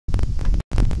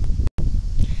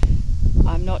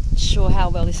not sure how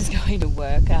well this is going to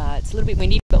work. It's a little bit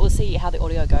windy, but we'll see how the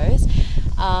audio goes.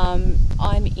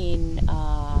 I'm in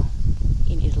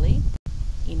Italy,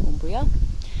 in Umbria,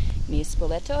 near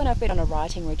Spoleto, and I've been on a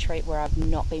writing retreat where I've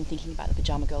not been thinking about the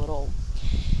Pyjama Girl at all.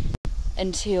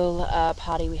 Until a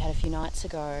party we had a few nights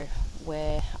ago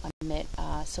where I met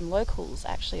some locals.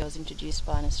 Actually, I was introduced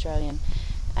by an Australian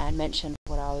and mentioned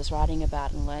what I was writing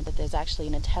about, and learned that there's actually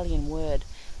an Italian word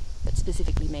that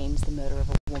specifically means the murder of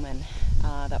a woman.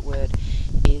 That word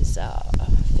is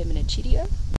femminicidio.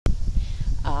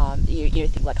 You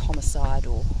think like homicide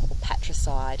or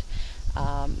patricide,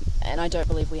 and I don't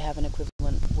believe we have an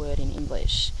equivalent word in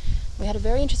English. We had a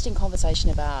very interesting conversation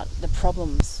about the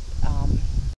problems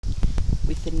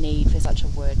with the need for such a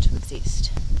word to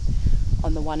exist.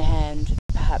 On the one hand,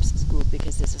 perhaps it's good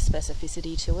because there's a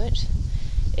specificity to it.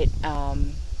 It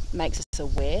makes us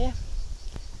aware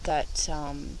that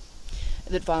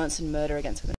that violence and murder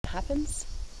against women happens,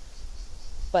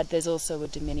 but there's also a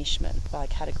diminishment by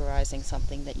categorising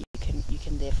something that you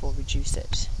can therefore reduce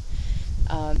it.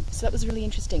 So that was really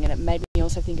interesting, and it made me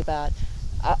also think about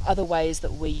other ways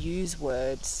that we use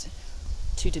words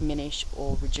to diminish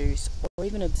or reduce or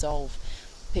even absolve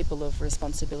people of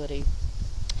responsibility,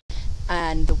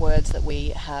 and the words that we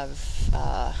have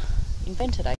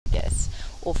invented, I guess,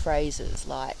 or phrases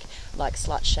like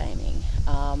slut shaming.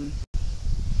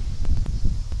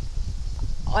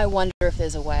 I wonder if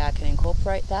there's a way I can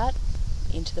incorporate that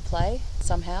into the play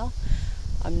somehow.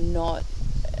 I'm not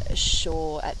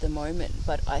sure at the moment,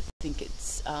 but I think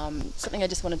it's something I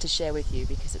just wanted to share with you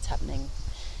because it's happening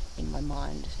in my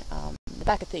mind. The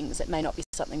back of things, it may not be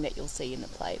something that you'll see in the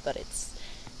play, but it's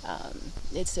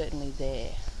certainly there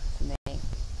for me.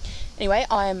 Anyway,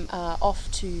 I'm off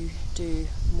to do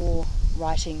more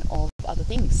writing of other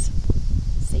things.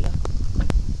 See ya.